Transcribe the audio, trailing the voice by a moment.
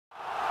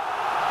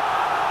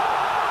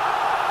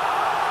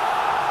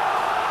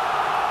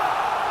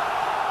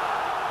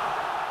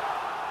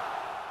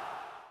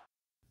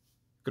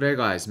G'day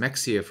guys,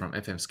 Max here from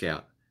FM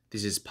Scout.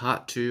 This is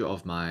part 2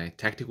 of my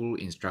Tactical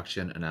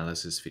Instruction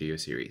Analysis video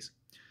series.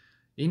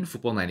 In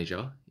Football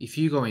Manager, if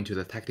you go into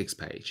the Tactics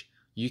page,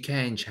 you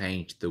can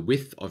change the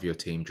width of your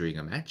team during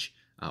a match,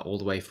 all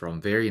the way from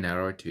very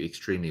narrow to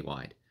extremely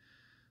wide.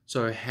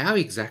 So how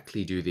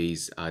exactly do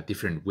these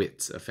different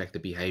widths affect the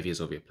behaviors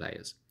of your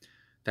players?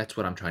 That's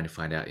what I'm trying to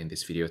find out in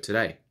this video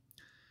today.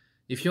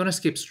 If you want to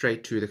skip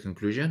straight to the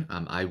conclusion,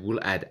 I will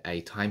add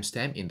a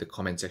timestamp in the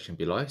comment section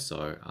below,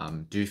 so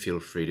do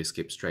feel free to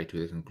skip straight to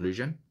the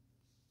conclusion.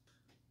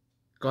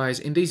 Guys,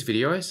 in these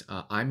videos,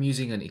 I'm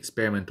using an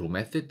experimental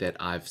method that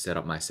I've set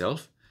up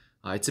myself.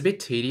 It's a bit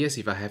tedious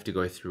if I have to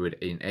go through it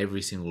in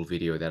every single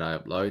video that I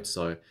upload,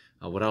 so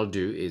what I'll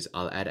do is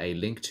I'll add a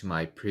link to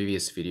my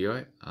previous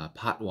video,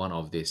 part 1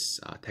 of this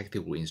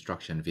tactical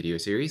instruction video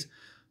series.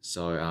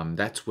 So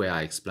that's where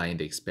I explain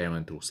the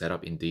experimental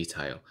setup in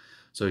detail.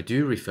 So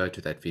do refer to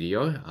that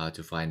video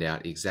to find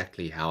out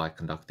exactly how I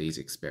conduct these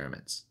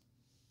experiments.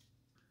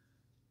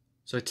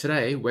 So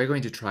today we're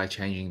going to try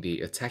changing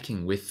the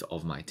attacking width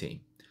of my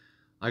team.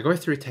 I go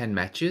through 10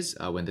 matches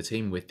when the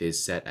team width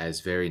is set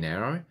as very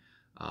narrow,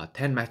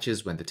 10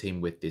 matches when the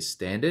team width is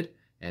standard,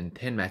 and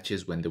 10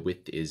 matches when the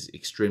width is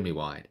extremely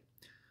wide.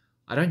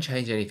 I don't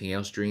change anything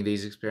else during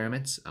these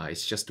experiments,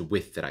 it's just the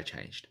width that I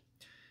changed.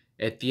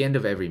 At the end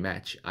of every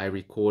match, I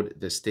record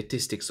the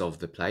statistics of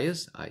the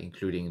players,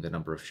 including the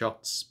number of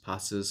shots,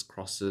 passes,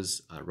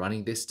 crosses,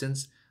 running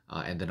distance,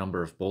 and the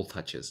number of ball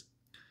touches.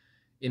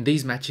 In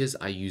these matches,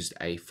 I used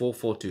a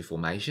 4-4-2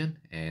 formation,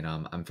 and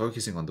I'm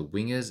focusing on the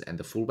wingers and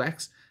the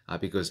fullbacks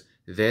because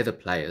they're the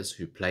players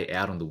who play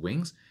out on the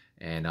wings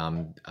and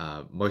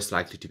most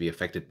likely to be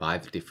affected by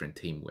the different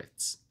team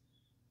widths.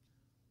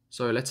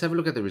 So let's have a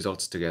look at the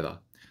results together.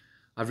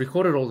 I've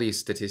recorded all these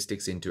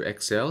statistics into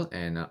Excel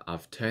and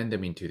I've turned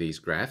them into these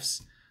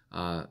graphs.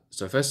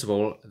 So first of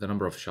all, the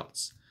number of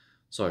shots.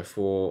 So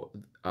for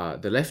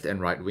the left and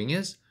right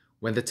wingers,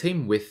 when the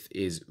team width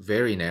is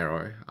very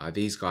narrow,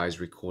 these guys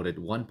recorded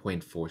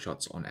 1.4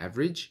 shots on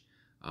average.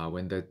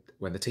 When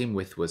the team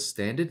width was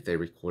standard, they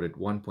recorded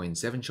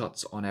 1.7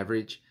 shots on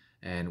average.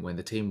 And when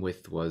the team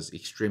width was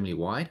extremely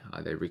wide,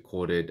 they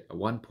recorded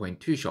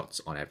 1.2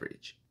 shots on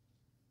average.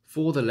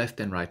 For the left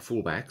and right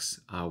fullbacks,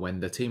 when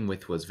the team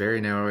width was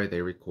very narrow,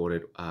 they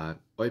recorded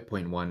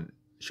 0.1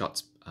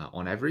 shots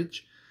on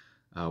average.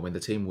 When the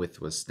team width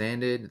was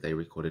standard, they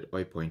recorded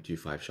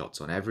 0.25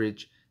 shots on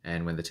average.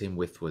 And when the team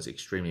width was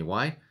extremely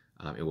wide,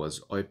 it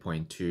was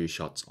 0.2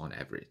 shots on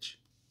average.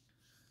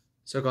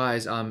 So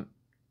guys,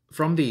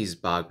 from these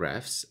bar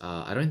graphs,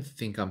 I don't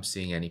think I'm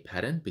seeing any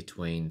pattern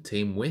between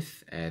team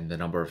width and the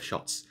number of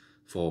shots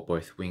for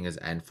both wingers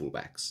and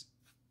fullbacks.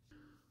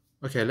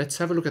 Okay, let's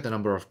have a look at the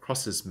number of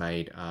crosses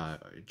made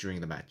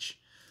during the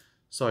match.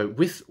 So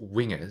with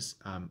wingers,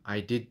 I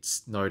did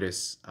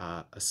notice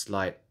a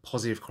slight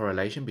positive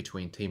correlation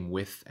between team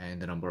width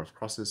and the number of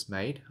crosses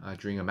made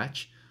during a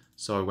match.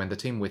 So when the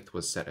team width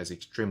was set as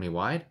extremely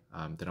wide,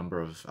 the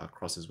number of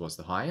crosses was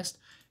the highest.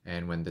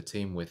 And when the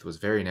team width was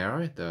very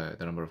narrow, the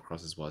number of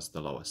crosses was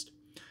the lowest.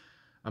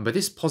 But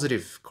this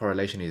positive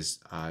correlation is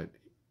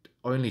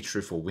only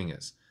true for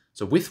wingers.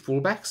 So with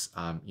fullbacks,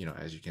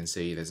 as you can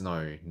see, there's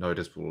no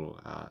noticeable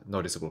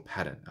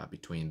pattern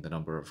between the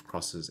number of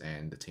crosses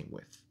and the team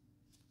width.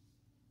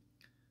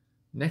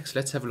 Next,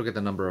 let's have a look at the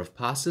number of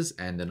passes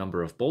and the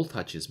number of ball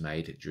touches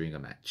made during a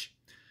match.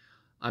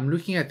 I'm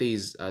looking at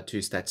these two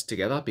stats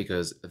together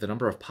because the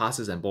number of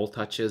passes and ball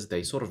touches,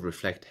 they sort of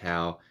reflect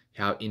how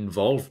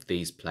involved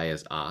these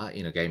players are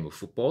in a game of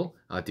football,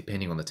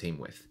 depending on the team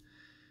width.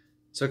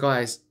 So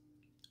guys,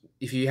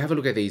 if you have a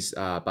look at these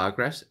bar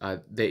graphs,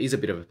 there is a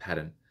bit of a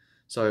pattern.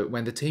 So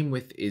when the team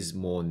width is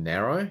more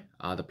narrow,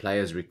 the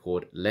players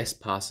record less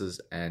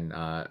passes and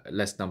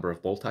less number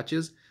of ball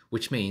touches,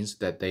 which means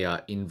that they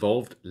are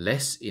involved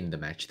less in the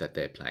match that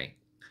they're playing.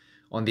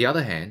 On the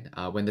other hand,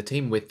 when the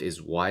team width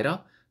is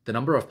wider, the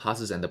number of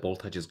passes and the ball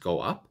touches go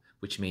up,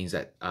 which means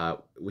that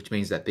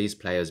these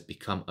players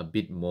become a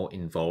bit more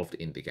involved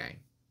in the game.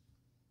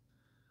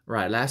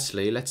 Right,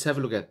 lastly, let's have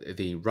a look at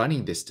the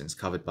running distance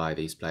covered by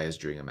these players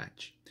during a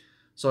match.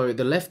 So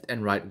the left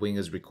and right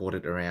wingers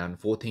recorded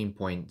around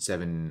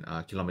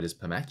 14.7 kilometers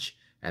per match,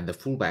 and the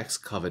fullbacks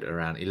covered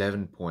around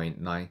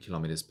 11.9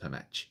 kilometers per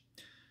match.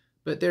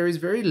 But there is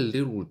very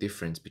little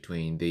difference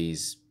between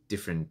these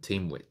different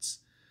team widths.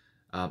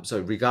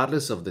 So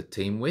regardless of the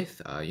team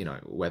width,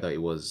 whether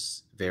it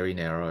was very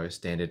narrow,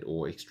 standard,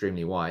 or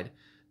extremely wide,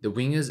 the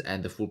wingers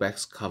and the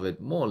fullbacks covered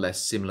more or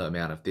less similar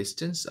amount of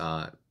distance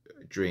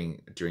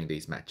during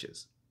these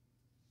matches.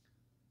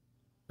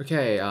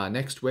 Okay,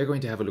 next we're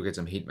going to have a look at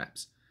some heat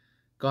maps.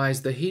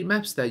 Guys, the heat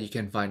maps that you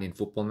can find in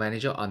Football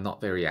Manager are not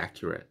very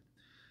accurate.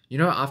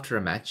 After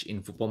a match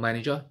in Football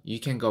Manager, you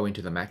can go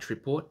into the match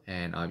report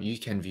and you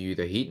can view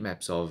the heat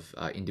maps of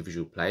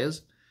individual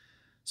players.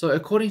 So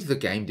according to the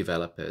game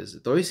developers,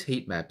 those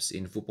heat maps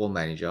in Football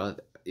Manager,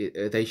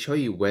 they show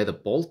you where the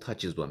ball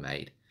touches were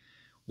made,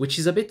 which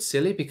is a bit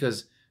silly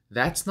because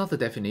that's not the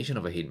definition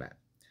of a heat map.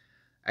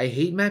 A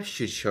heat map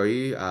should show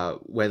you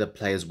where the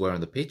players were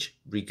on the pitch,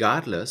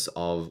 regardless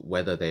of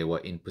whether they were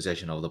in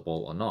possession of the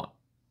ball or not.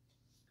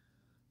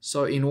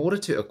 So in order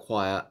to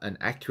acquire an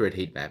accurate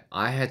heat map,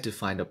 I had to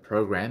find a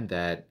program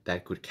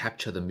that could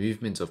capture the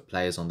movements of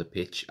players on the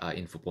pitch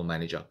in Football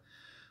Manager.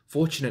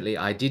 Fortunately,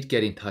 I did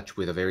get in touch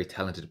with a very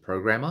talented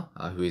programmer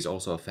who is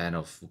also a fan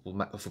of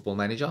Football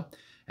Manager,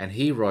 and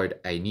he wrote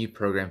a new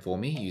program for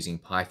me using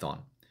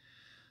Python.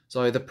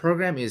 So the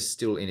program is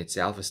still in its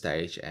alpha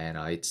stage and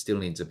it still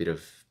needs a bit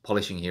of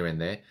polishing here and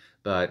there,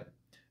 but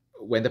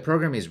when the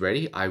program is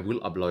ready, I will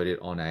upload it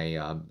on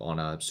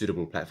a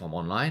suitable platform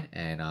online,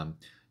 and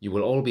you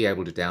will all be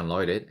able to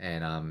download it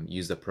and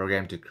use the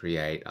program to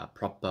create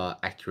proper,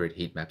 accurate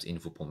heat maps in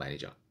Football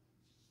Manager.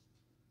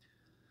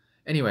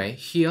 Anyway,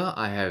 here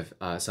I have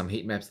some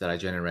heat maps that I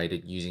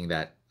generated using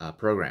that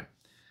program.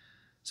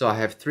 So I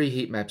have three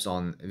heat maps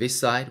on this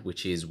side,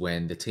 which is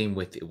when the team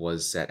width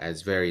was set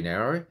as very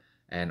narrow,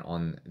 and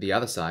on the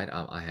other side,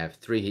 I have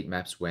three heat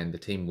maps when the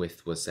team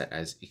width was set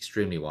as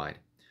extremely wide.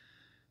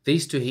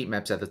 These two heat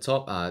maps at the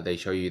top, they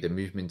show you the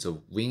movements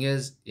of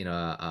wingers in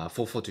a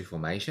 4-4-2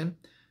 formation.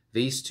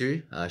 These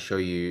two show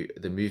you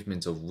the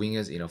movements of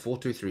wingers in a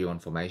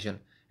 4-2-3-1 formation.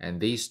 And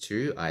these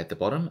two at the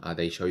bottom,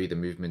 they show you the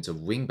movements of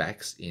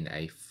wingbacks in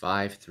a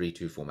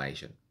 5-3-2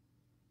 formation.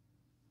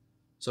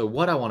 So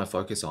what I want to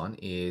focus on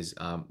is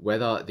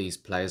whether these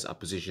players are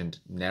positioned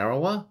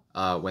narrower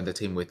when the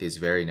team width is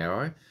very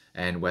narrow,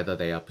 and whether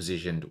they are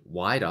positioned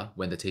wider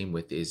when the team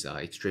width is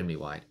extremely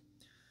wide.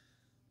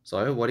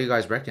 So what do you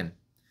guys reckon?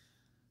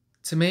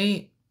 To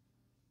me,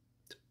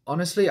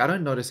 honestly, I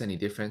don't notice any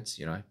difference,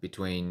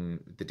 between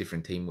the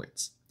different team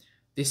widths.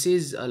 This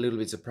is a little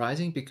bit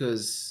surprising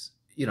because,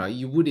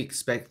 you would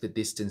expect the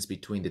distance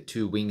between the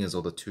two wingers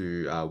or the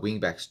two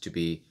wingbacks to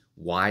be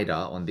wider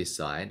on this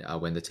side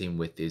when the team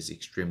width is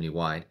extremely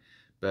wide,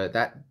 but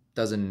that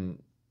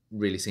doesn't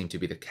really seem to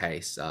be the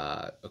case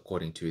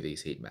according to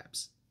these heat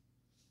maps.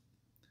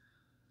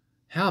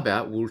 How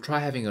about we'll try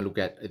having a look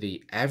at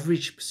the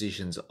average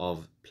positions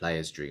of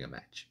players during a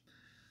match.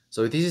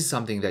 So this is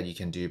something that you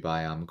can do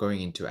by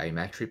going into a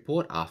match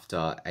report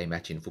after a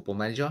match in Football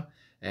Manager.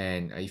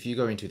 And if you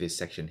go into this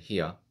section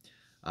here,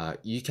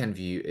 you can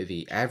view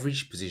the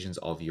average positions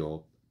of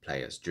your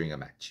players during a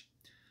match.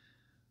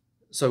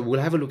 So we'll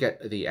have a look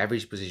at the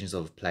average positions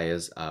of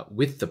players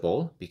with the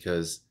ball,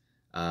 because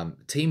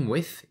team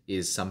width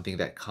is something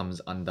that comes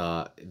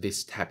under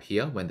this tab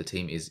here when the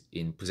team is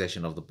in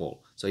possession of the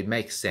ball. So it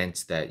makes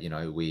sense that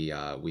we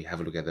have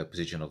a look at the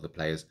position of the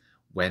players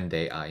when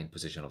they are in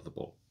possession of the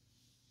ball.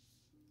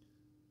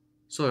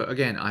 So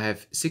again, I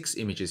have 6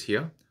 images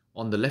here.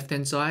 On the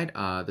left-hand side,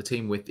 the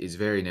team width is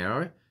very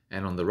narrow,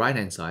 and on the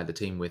right-hand side, the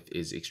team width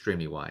is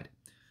extremely wide.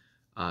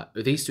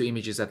 These two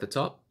images at the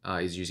top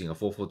is using a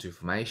 4-4-2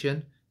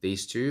 formation.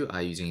 These two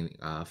are using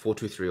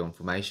 4-2-3-1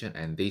 formation,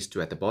 and these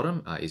two at the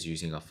bottom is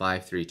using a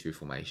 5-3-2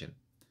 formation.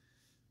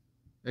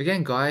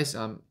 Again, guys,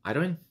 I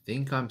don't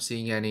think I'm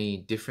seeing any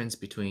difference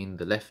between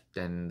the left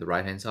and the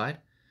right-hand side.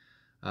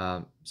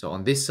 So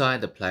on this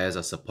side, the players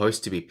are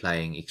supposed to be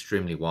playing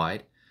extremely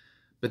wide,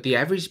 but the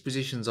average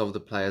positions of the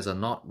players are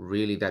not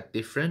really that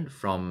different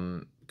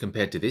from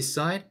compared to this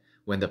side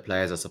when the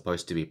players are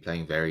supposed to be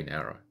playing very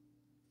narrow.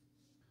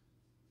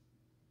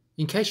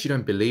 In case you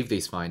don't believe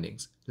these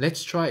findings,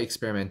 let's try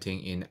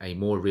experimenting in a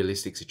more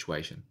realistic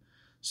situation.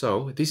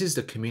 So this is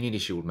the Community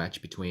Shield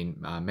match between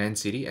Man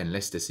City and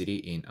Leicester City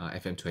in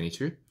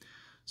FM22.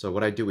 So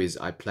what I do is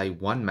I play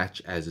one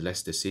match as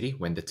Leicester City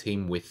when the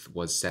team width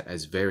was set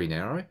as very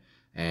narrow,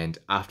 and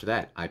after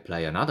that I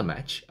play another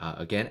match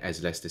again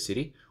as Leicester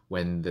City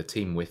when the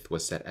team width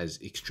was set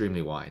as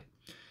extremely wide.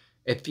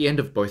 At the end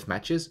of both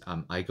matches,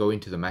 I go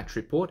into the match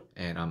report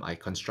and I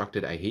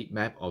constructed a heat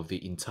map of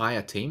the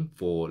entire team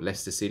for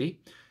Leicester City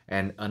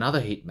and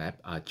another heat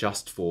map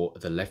just for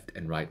the left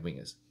and right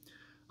wingers.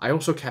 I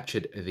also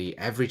captured the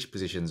average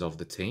positions of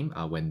the team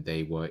when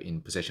they were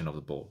in possession of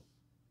the ball.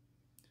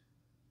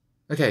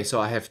 Okay,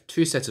 so I have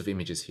 2 sets of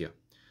images here.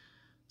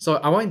 So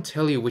I won't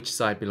tell you which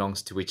side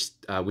belongs to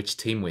which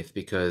team width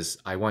because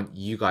I want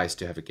you guys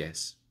to have a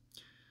guess.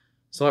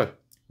 So,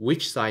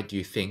 which side do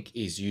you think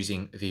is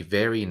using the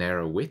very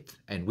narrow width,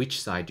 and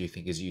which side do you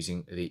think is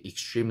using the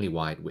extremely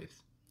wide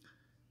width?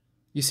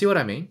 You see what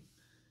I mean?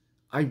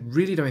 I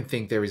really don't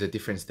think there is a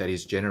difference that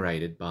is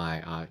generated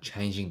by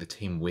changing the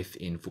team width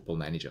in Football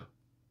Manager.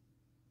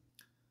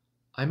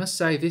 I must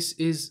say this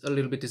is a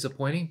little bit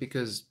disappointing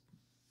because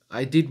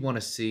I did want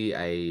to see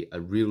a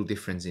real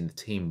difference in the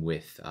team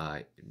width,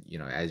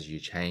 as you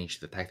change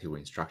the tactical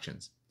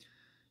instructions.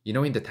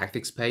 In the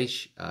tactics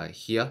page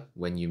here,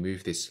 when you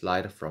move this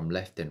slider from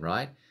left and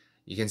right,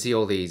 you can see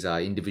all these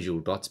individual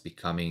dots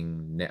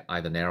becoming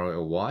either narrow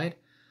or wide.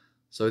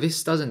 So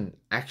this doesn't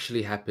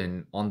actually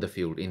happen on the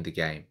field in the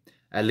game,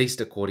 at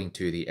least according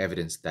to the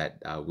evidence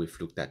that we've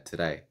looked at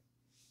today.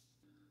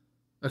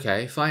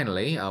 Okay,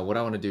 finally, what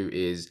I want to do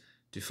is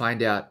to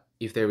find out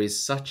if there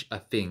is such a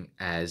thing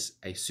as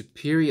a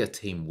superior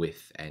team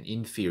width and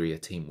inferior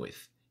team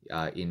width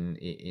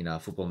in a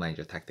Football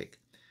Manager tactic.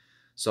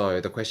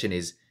 So the question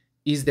is,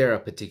 Is there a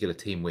particular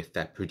team width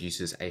that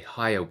produces a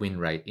higher win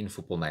rate in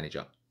Football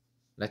Manager?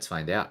 Let's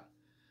find out.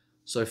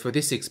 So for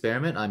this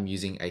experiment, I'm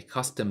using a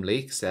custom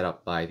league set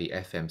up by the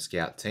FM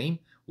Scout team,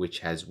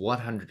 which has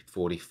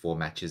 144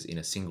 matches in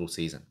a single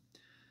season.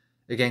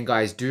 Again,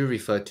 guys, do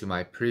refer to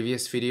my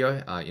previous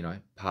video,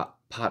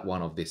 part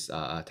one of this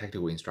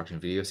tactical instruction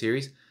video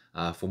series,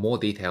 for more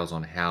details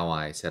on how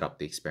I set up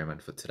the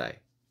experiment for today.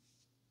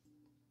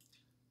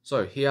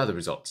 So here are the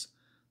results.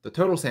 The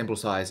total sample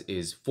size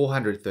is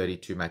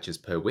 432 matches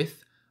per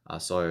width.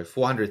 So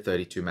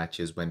 432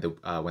 matches when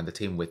the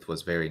team width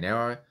was very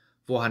narrow,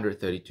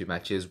 432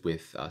 matches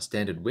with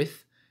standard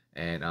width,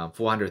 and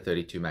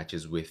 432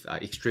 matches with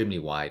extremely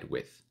wide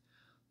width.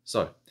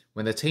 So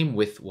when the team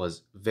width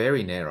was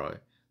very narrow,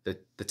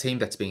 the team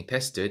that's being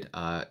tested,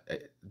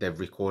 they've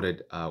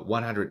recorded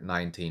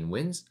 119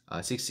 wins,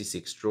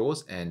 66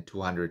 draws, and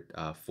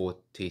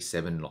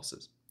 247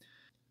 losses.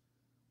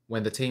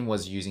 When the team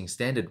was using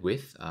standard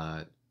width,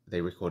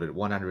 they recorded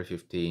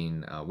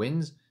 115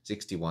 wins,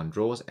 61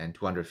 draws, and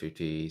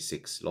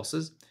 256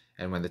 losses.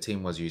 And when the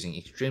team was using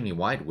extremely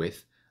wide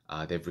width,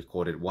 they've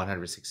recorded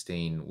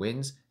 116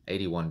 wins,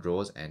 81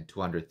 draws, and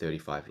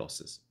 235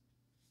 losses.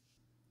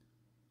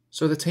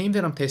 So the team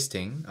that I'm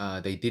testing,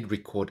 they did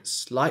record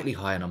slightly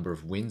higher number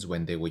of wins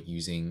when they were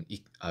using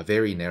a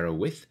very narrow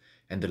width,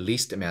 and the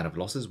least amount of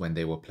losses when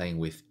they were playing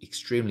with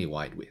extremely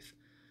wide width.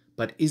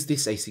 But is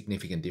this a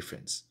significant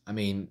difference? I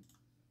mean,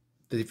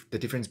 the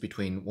difference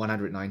between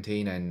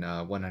 119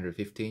 and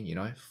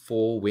 115,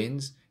 4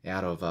 wins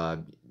out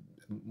of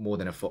more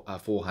than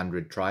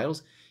 400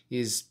 trials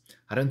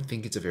I don't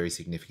think it's a very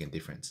significant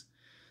difference.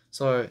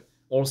 So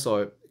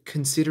also,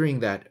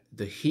 considering that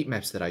the heat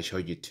maps that I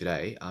showed you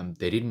today,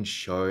 they didn't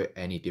show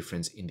any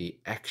difference in the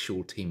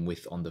actual team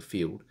width on the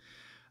field.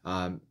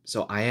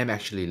 So I am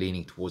actually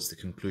leaning towards the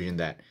conclusion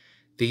that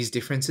these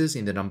differences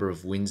in the number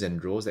of wins and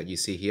draws that you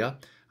see here,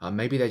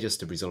 maybe they're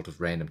just a result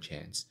of random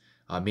chance,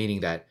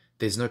 meaning that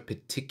there's no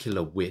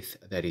particular width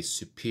that is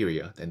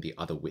superior than the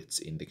other widths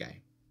in the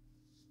game.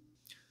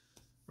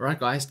 Alright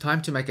guys,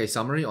 time to make a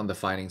summary on the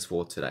findings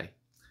for today.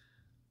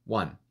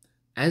 1.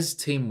 As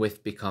team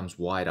width becomes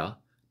wider,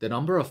 the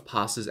number of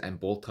passes and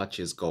ball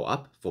touches go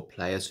up for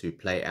players who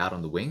play out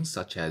on the wings,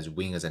 such as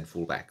wingers and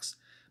fullbacks,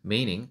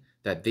 meaning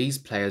that these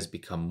players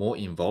become more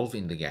involved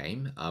in the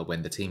game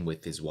when the team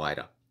width is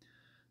wider.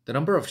 The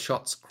number of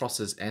shots,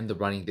 crosses, and the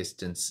running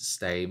distance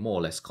stay more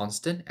or less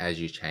constant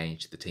as you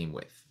change the team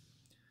width.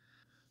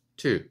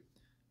 2.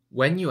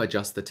 When you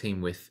adjust the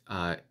team width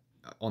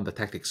on the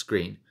tactics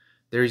screen,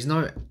 there is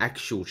no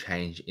actual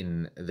change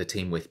in the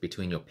team width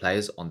between your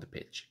players on the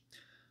pitch.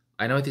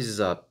 I know this is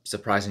a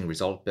surprising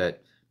result,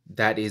 but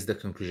that is the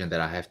conclusion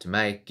that I have to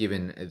make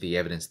given the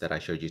evidence that I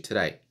showed you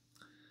today.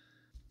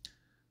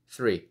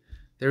 3.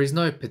 There is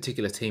no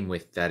particular team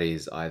width that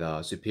is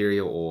either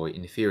superior or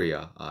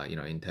inferior,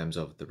 in terms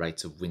of the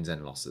rates of wins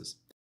and losses.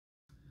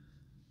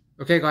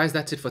 Okay guys,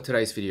 that's it for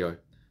today's video.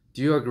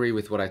 Do you agree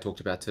with what I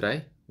talked about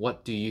today?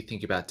 What do you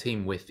think about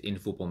team width in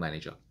Football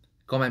Manager?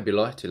 Comment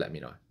below to let me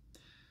know.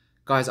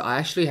 Guys, I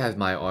actually have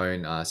my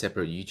own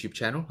separate YouTube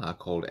channel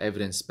called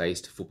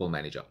Evidence-Based Football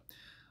Manager.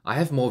 I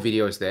have more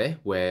videos there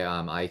where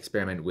I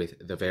experiment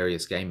with the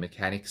various game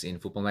mechanics in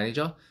Football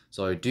Manager,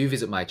 so do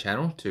visit my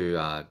channel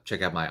to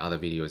check out my other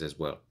videos as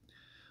well.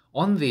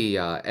 On the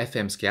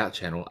FM Scout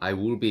channel, I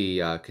will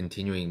be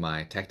continuing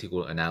my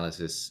tactical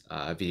analysis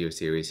video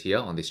series here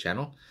on this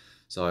channel.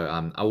 So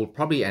I will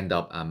probably end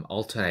up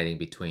alternating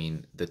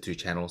between the two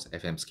channels,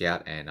 FM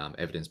Scout and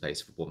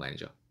Evidence-Based Football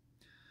Manager.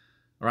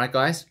 Alright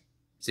guys,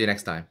 see you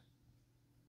next time.